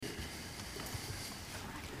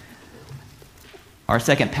Our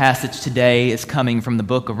second passage today is coming from the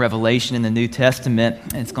book of Revelation in the New Testament.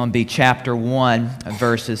 It's going to be chapter 1,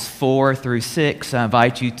 verses 4 through 6. I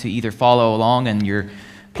invite you to either follow along in your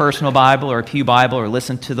personal Bible or a pew Bible or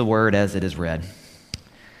listen to the word as it is read.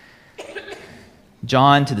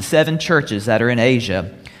 John, to the 7 churches that are in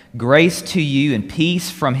Asia, grace to you and peace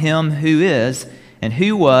from him who is, and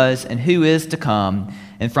who was, and who is to come,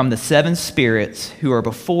 and from the 7 spirits who are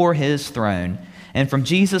before his throne, and from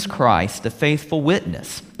Jesus Christ, the faithful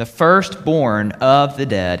witness, the firstborn of the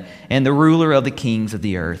dead, and the ruler of the kings of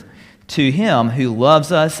the earth. To him who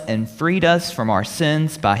loves us and freed us from our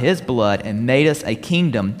sins by his blood and made us a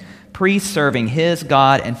kingdom, priests serving his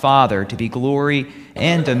God and Father, to be glory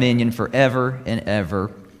and dominion forever and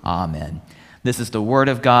ever. Amen. This is the word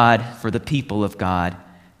of God for the people of God.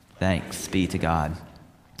 Thanks be to God.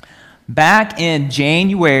 Back in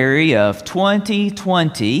January of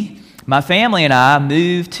 2020, my family and I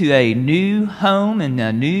moved to a new home in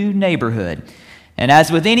a new neighborhood. And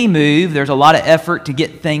as with any move, there's a lot of effort to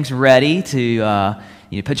get things ready, to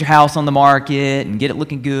put your house on the market and get it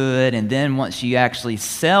looking good. And then once you actually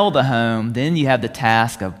sell the home, then you have the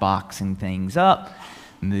task of boxing things up,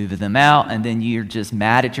 moving them out, and then you're just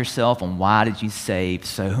mad at yourself on why did you save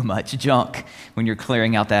so much junk when you're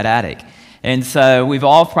clearing out that attic. And so we've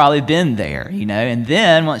all probably been there, and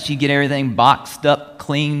then once you get everything boxed up,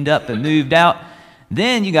 cleaned up, and moved out,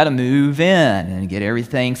 then you got to move in and get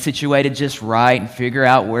everything situated just right and figure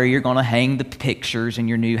out where you're going to hang the pictures in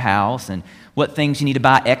your new house and what things you need to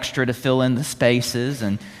buy extra to fill in the spaces.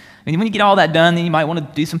 And when you get all that done, then you might want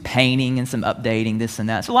to do some painting and some updating, this and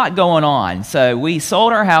that. It's a lot going on. So we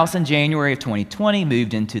sold our house in January of 2020,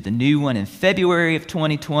 moved into the new one in February of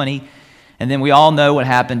 2020, and then we all know what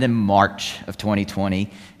happened in March of 2020.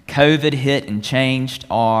 COVID hit and changed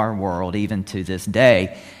our world even to this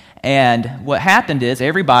day. And what happened is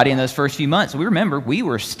everybody in those first few months, we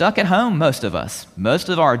were stuck at home, most of us. Most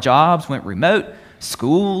of our jobs went remote,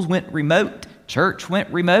 schools went remote, church went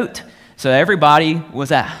remote. So everybody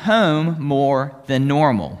was at home more than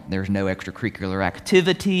normal. There's no extracurricular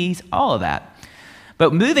activities, all of that.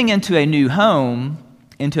 But moving into a new home,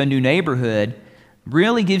 into a new neighborhood,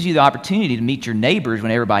 really gives you the opportunity to meet your neighbors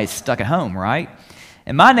when everybody's stuck at home, right?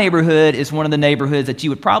 And my neighborhood is one of the neighborhoods that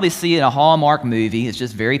you would probably see in a Hallmark movie. It's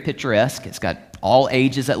just very picturesque. It's got all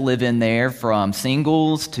ages that live in there, from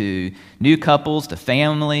singles to new couples to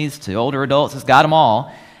families to older adults. It's got them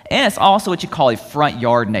all. And it's also what you call a front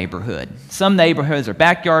yard neighborhood. Some neighborhoods are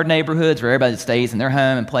backyard neighborhoods where everybody stays in their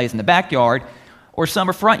home and plays in the backyard. Or some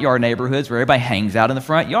are front yard neighborhoods where everybody hangs out in the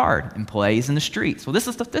front yard and plays in the streets. Well, this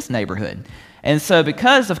is this neighborhood. And so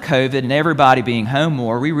because of COVID and everybody being home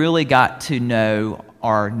more, we really got to know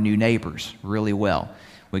our new neighbors really well.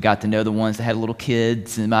 We got to know the ones that had little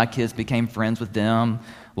kids, and my kids became friends with them.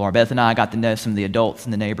 Laura Beth and I got to know some of the adults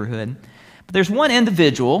in the neighborhood. But there's one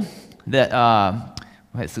individual that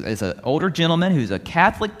is an older gentleman who's a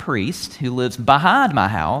Catholic priest who lives behind my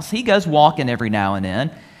house. He goes walking every now and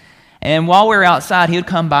then. And while we were outside, he would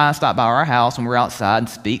come by and stop by our house when we were outside and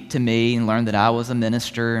speak to me and learn that I was a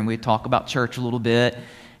minister, and we'd talk about church a little bit.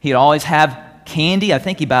 He'd always have candy. I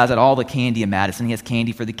think he buys out all the candy in Madison. He has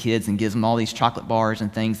candy for the kids and gives them all these chocolate bars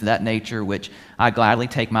and things of that nature, which I gladly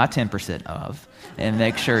take my 10% of and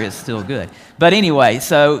make sure it's still good. But anyway,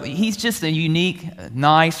 so he's just a unique,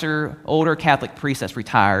 nicer, older Catholic priest that's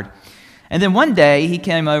retired. And then one day he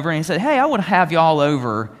came over and he said, "Hey, I want to have y'all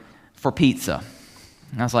over for pizza."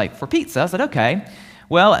 And I was like, "For pizza?" I said, "Okay."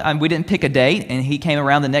 Well, we didn't pick a date, and he came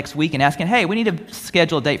around the next week and asking, "Hey, we need to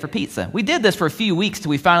schedule a date for pizza." We did this for a few weeks till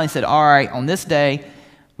we finally said, "All right, on this day,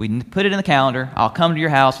 we put it in the calendar. I'll come to your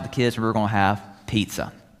house with the kids, and we're going to have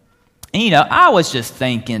pizza." And, I was just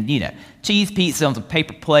thinking, cheese pizza on some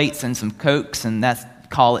paper plates and some Cokes, and that's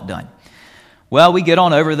call it done. Well, we get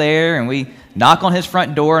on over there, and we knock on his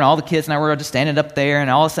front door, and all the kids and I were just standing up there, and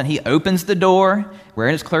all of a sudden he opens the door,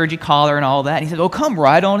 wearing his clergy collar and all that, and he said, "Oh, come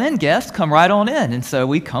right on in, guest, come right on in." And so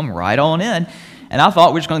we come right on in, and I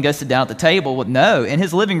thought we were just going to go sit down at the table. But no, in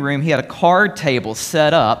his living room, he had a card table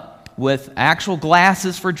set up with actual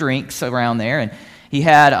glasses for drinks around there, and he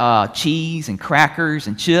had cheese and crackers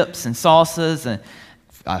and chips and salsas and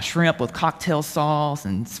shrimp with cocktail sauce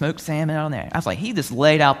and smoked salmon on there. I was like, he just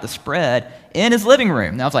laid out the spread in his living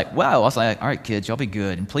room. And I was like, wow. I was like, "All right, kids, y'all be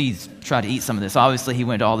good, and please try to eat some of this." Obviously, he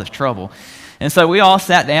went to all this trouble. And so we all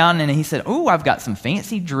sat down, and he said, "Oh, I've got some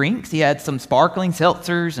fancy drinks." He had some sparkling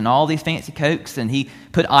seltzers and all these fancy Cokes, and he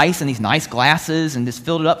put ice in these nice glasses and just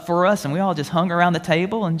filled it up for us, and we all just hung around the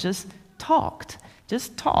table and just talked.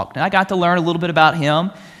 And I got to learn a little bit about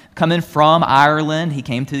him. Coming from Ireland, he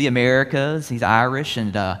came to the Americas. He's Irish,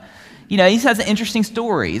 and he has an interesting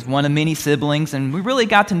story. He's one of many siblings, and we really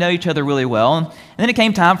got to know each other really well. And then it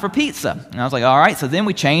came time for pizza. And I was like, all right, so then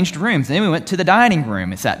we changed rooms. Then we went to the dining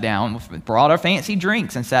room and sat down, brought our fancy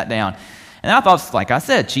drinks and sat down. And I thought, like I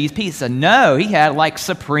said, cheese pizza. No, he had like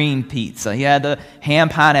supreme pizza. He had the ham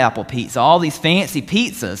pineapple pizza, all these fancy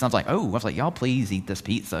pizzas. And I was like, y'all please eat this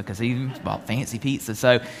pizza, because he bought fancy pizza.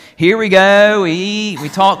 So here we go. We eat, we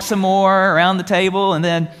talk some more around the table, and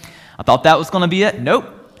then I thought that was going to be it.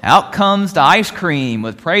 Nope. Out comes the ice cream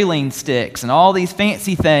with praline sticks and all these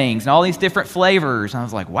fancy things and all these different flavors. And I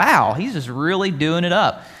was like, wow, he's just really doing it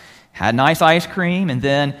up. Had nice ice cream, and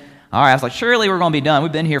then, all right, I was like, surely we're going to be done.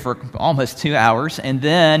 We've been here for almost 2 hours. And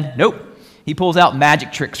then, nope, he pulls out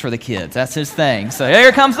magic tricks for the kids. That's his thing. So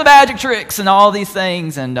here comes the magic tricks and all these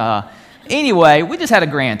things. And anyway, we just had a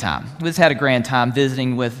grand time. We just had a grand time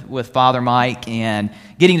visiting with Father Mike and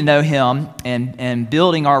getting to know him and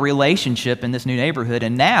building our relationship in this new neighborhood.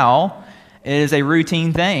 And now it is a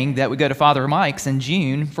routine thing that we go to Father Mike's in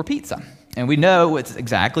June for pizza. And we know it's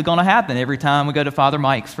exactly going to happen every time we go to Father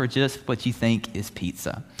Mike's for just what you think is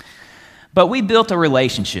pizza. But we built a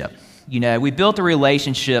relationship. We built a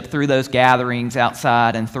relationship through those gatherings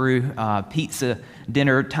outside and through pizza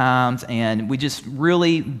dinner times, and we just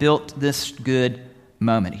really built this good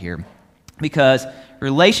moment here. Because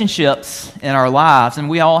relationships in our lives, and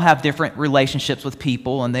we all have different relationships with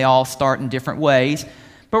people, and they all start in different ways,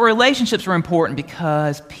 but relationships are important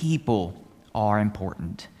because people are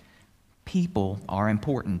important. People are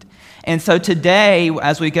important. And so today,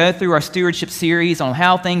 as we go through our stewardship series on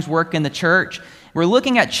how things work in the church, we're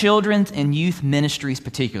looking at children's and youth ministries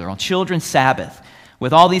particular, on Children's Sabbath,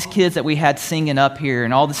 with all these kids that we had singing up here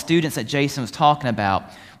and all the students that Jason was talking about.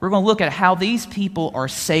 We're going to look at how these people are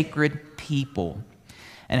sacred people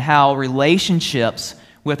and how relationships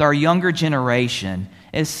with our younger generation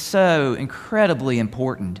is so incredibly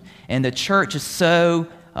important. And the church is it's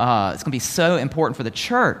going to be so important for the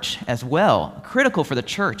church as well, critical for the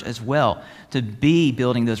church as well, to be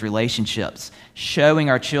building those relationships, showing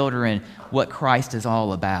our children what Christ is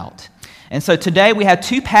all about. And so today we have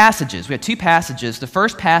two passages. The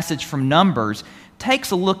first passage from Numbers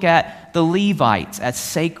takes a look at the Levites as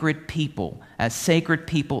sacred people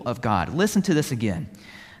of God. Listen to this again.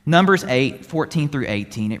 Numbers 8:14 through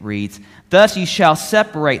 18, it reads, "Thus you shall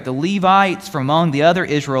separate the Levites from among the other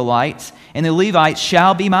Israelites, and the Levites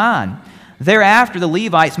shall be mine. Thereafter the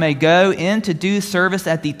Levites may go in to do service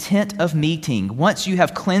at the tent of meeting, once you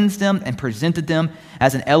have cleansed them and presented them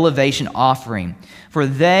as an elevation offering. For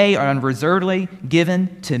they are unreservedly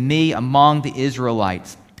given to me among the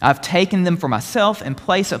Israelites. I've taken them for myself in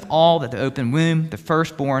place of all that the open womb, the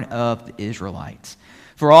firstborn of the Israelites.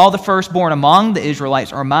 For all the firstborn among the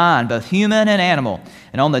Israelites are mine, both human and animal.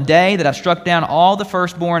 And on the day that I struck down all the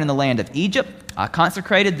firstborn in the land of Egypt, I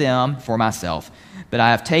consecrated them for myself. But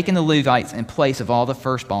I have taken the Levites in place of all the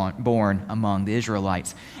firstborn among the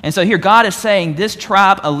Israelites." And so here God is saying, this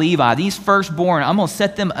tribe of Levi, these firstborn, I'm going to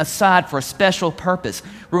set them aside for a special purpose.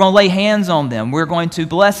 We're going to lay hands on them. We're going to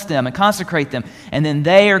bless them and consecrate them. And then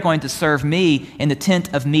they are going to serve me in the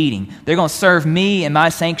tent of meeting. They're going to serve me in my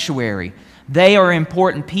sanctuary. They are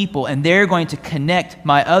important people, and they're going to connect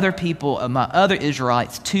my other people, my other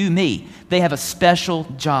Israelites, to me. They have a special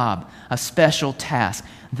job, a special task.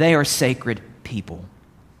 They are sacred people.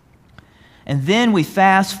 And then we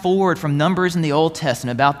fast forward from Numbers in the Old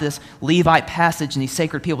Testament about this Levite passage and these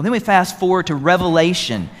sacred people. Then we fast forward to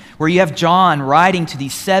Revelation, where you have John writing to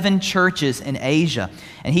these 7 churches in Asia.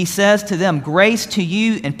 And he says to them, "Grace to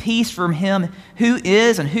you and peace from him who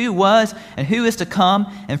is and who was and who is to come,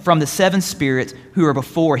 and from the 7 spirits who are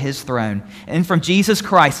before his throne, and from Jesus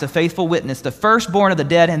Christ, the faithful witness, the firstborn of the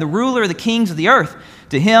dead and the ruler of the kings of the earth,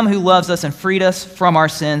 to him who loves us and freed us from our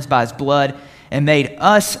sins by his blood, and made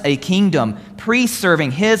us a kingdom, priests serving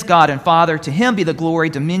his God and Father. To him be the glory,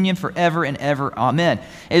 dominion forever and ever. Amen."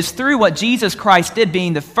 It's through what Jesus Christ did,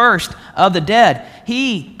 being the first of the dead.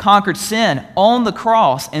 He conquered sin on the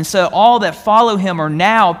cross, and so all that follow him are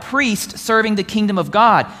now priests serving the kingdom of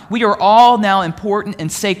God. We are all now important and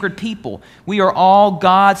sacred people. We are all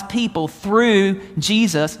God's people through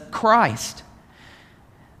Jesus Christ.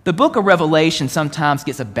 The book of Revelation sometimes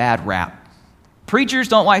gets a bad rap. Preachers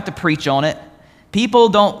don't like to preach on it. People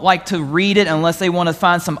don't like to read it unless they want to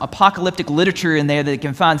find some apocalyptic literature in there that they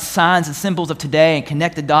can find signs and symbols of today and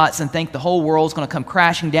connect the dots and think the whole world's going to come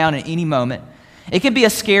crashing down at any moment. It can be a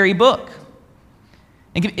scary book.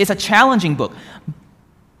 It's a challenging book.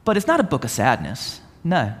 But it's not a book of sadness.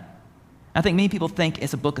 No. I think many people think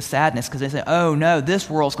it's a book of sadness because they say, oh no, this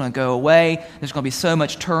world's going to go away. There's going to be so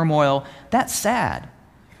much turmoil. That's sad.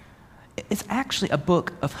 It's actually a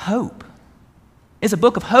book of hope. It's a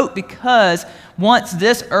book of hope because once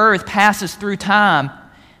this earth passes through time,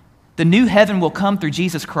 the new heaven will come through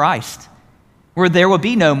Jesus Christ, where there will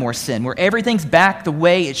be no more sin, where everything's back the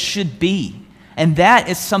way it should be. And that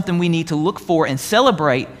is something we need to look for and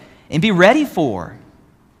celebrate and be ready for.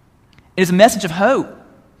 It is a message of hope.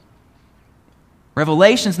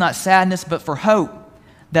 Revelation is not sadness, but for hope,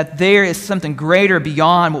 that there is something greater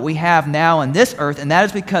beyond what we have now on this earth, and that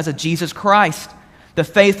is because of Jesus Christ, the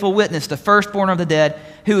faithful witness, the firstborn of the dead,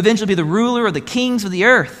 who eventually will be the ruler of the kings of the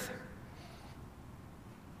earth.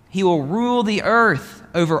 He will rule the earth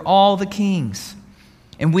over all the kings,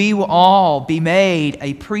 and we will all be made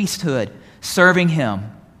a priesthood serving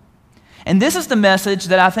him. And this is the message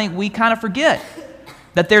that I think we kind of forget,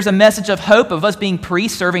 that there's a message of hope of us being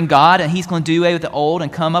priests serving God, and he's going to do away with the old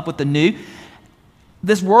and come up with the new.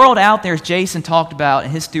 This world out there, as Jason talked about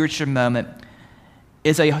in his stewardship moment,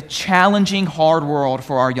 is a challenging, hard world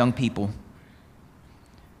for our young people.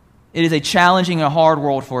 It is a challenging and hard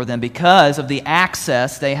world for them because of the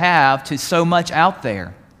access they have to so much out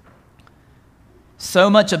there. So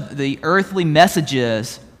much of the earthly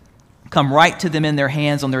messages come right to them in their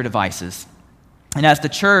hands on their devices. And as the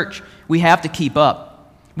church, we have to keep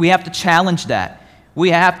up. We have to challenge that.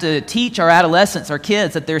 We have to teach our adolescents, our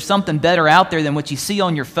kids, that there's something better out there than what you see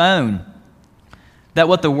on your phone. That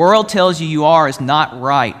what the world tells you you are is not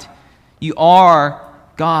right. You are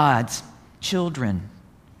God's children.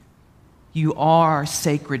 You are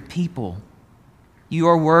sacred people. You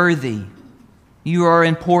are worthy. You are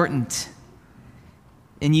important.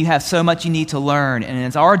 And you have so much you need to learn. And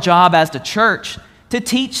it's our job as the church to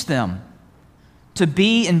teach them, to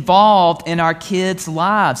be involved in our kids'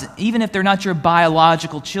 lives. Even if they're not your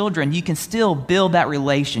biological children, you can still build that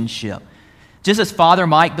relationship. Just as Father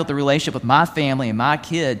Mike built the relationship with my family and my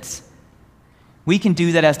kids, we can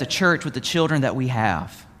do that as the church with the children that we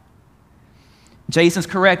have. Jason's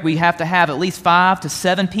correct. We have to have at least 5 to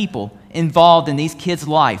 7 people involved in these kids'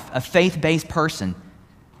 life, a faith-based person.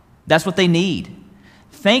 That's what they need.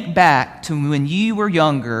 Think back to when you were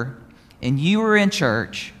younger and you were in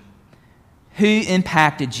church. Who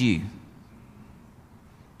impacted you?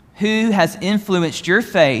 Who has influenced your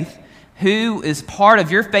faith? Who is part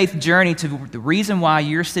of your faith journey to the reason why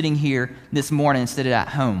you're sitting here this morning instead of at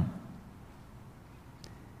home?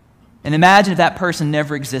 And imagine if that person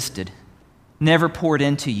never existed, never poured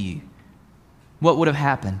into you. What would have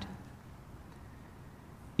happened?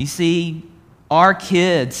 You see, our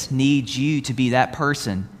kids need you to be that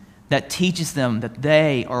person that teaches them that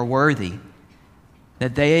they are worthy,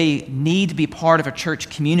 that they need to be part of a church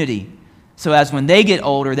community, so as when they get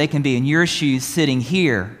older, they can be in your shoes sitting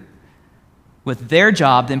here with their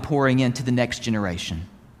job then pouring into the next generation.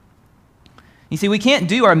 You see, we can't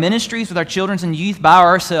do our ministries with our children and youth by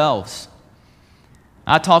ourselves.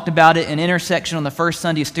 I talked about it in Intersection on the first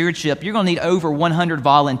Sunday of stewardship. You're going to need over 100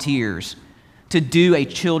 volunteers to do a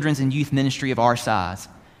children's and youth ministry of our size.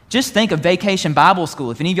 Just think of Vacation Bible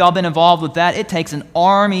School. If any of y'all been involved with that, it takes an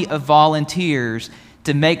army of volunteers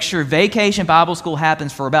to make sure Vacation Bible School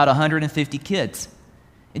happens for about 150 kids.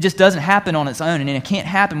 It just doesn't happen on its own, and it can't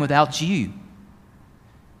happen without you.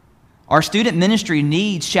 Our student ministry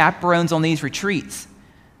needs chaperones on these retreats.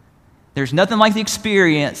 There's nothing like the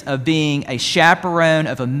experience of being a chaperone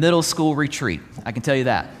of a middle school retreat. I can tell you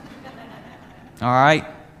that. All right?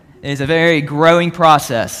 It's a very growing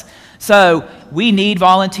process. So we need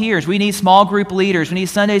volunteers. We need small group leaders. We need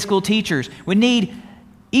Sunday school teachers. We need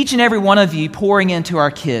each and every one of you pouring into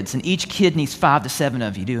our kids, and each kid needs 5 to 7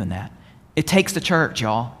 of you doing that. It takes the church,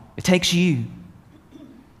 y'all. It takes you.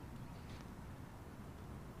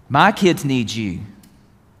 My kids need you.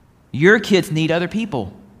 Your kids need other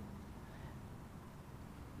people.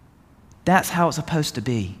 That's how it's supposed to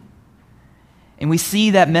be. And we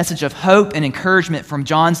see that message of hope and encouragement from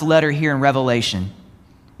John's letter here in Revelation,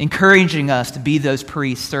 encouraging us to be those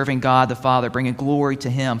priests serving God the Father, bringing glory to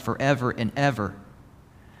Him forever and ever.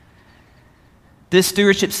 This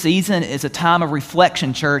stewardship season is a time of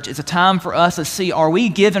reflection, church. It's a time for us to see, are we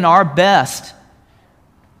giving our best?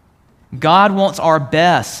 God wants our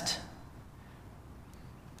best.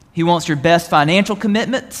 He wants your best financial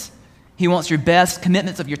commitments. He wants your best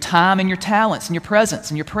commitments of your time and your talents and your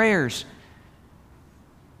presence and your prayers.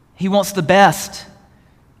 He wants the best.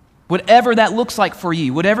 Whatever that looks like for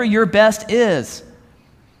you, whatever your best is.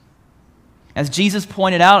 As Jesus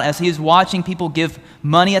pointed out as He was watching people give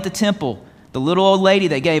money at the temple, the little old lady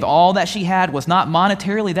that gave all that she had was not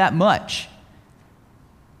monetarily that much,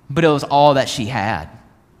 but it was all that she had.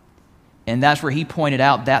 And that's where He pointed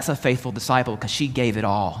out that's a faithful disciple because she gave it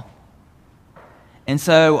all. And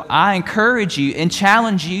so I encourage you and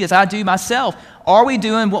challenge you, as I do myself, are we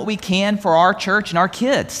doing what we can for our church and our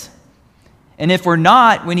kids? And if we're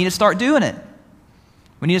not, we need to start doing it.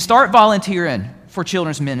 We need to start volunteering for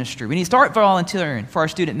children's ministry. We need to start volunteering for our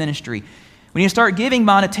student ministry. We need to start giving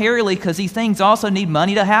monetarily because these things also need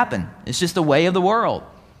money to happen. It's just the way of the world.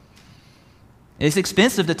 It's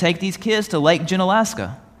expensive to take these kids to Lake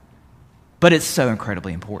Junaluska, but it's so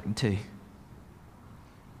incredibly important too.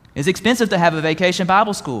 It's expensive to have a vacation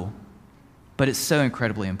Bible school, but it's so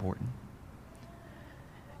incredibly important.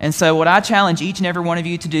 And so what I challenge each and every one of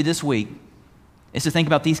you to do this week is to think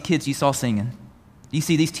about these kids you saw singing. You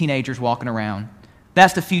see these teenagers walking around.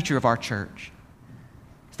 That's the future of our church.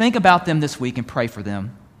 Think about them this week and pray for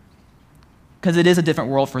them, because it is a different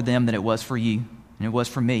world for them than it was for you and it was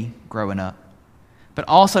for me growing up. But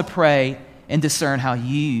also pray and discern how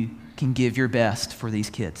you can give your best for these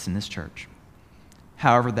kids in this church,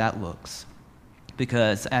 however that looks.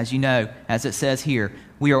 Because as you know, as it says here,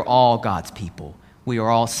 we are all God's people. We are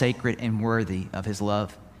all sacred and worthy of his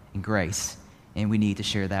love and grace, and we need to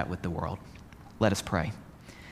share that with the world. Let us pray.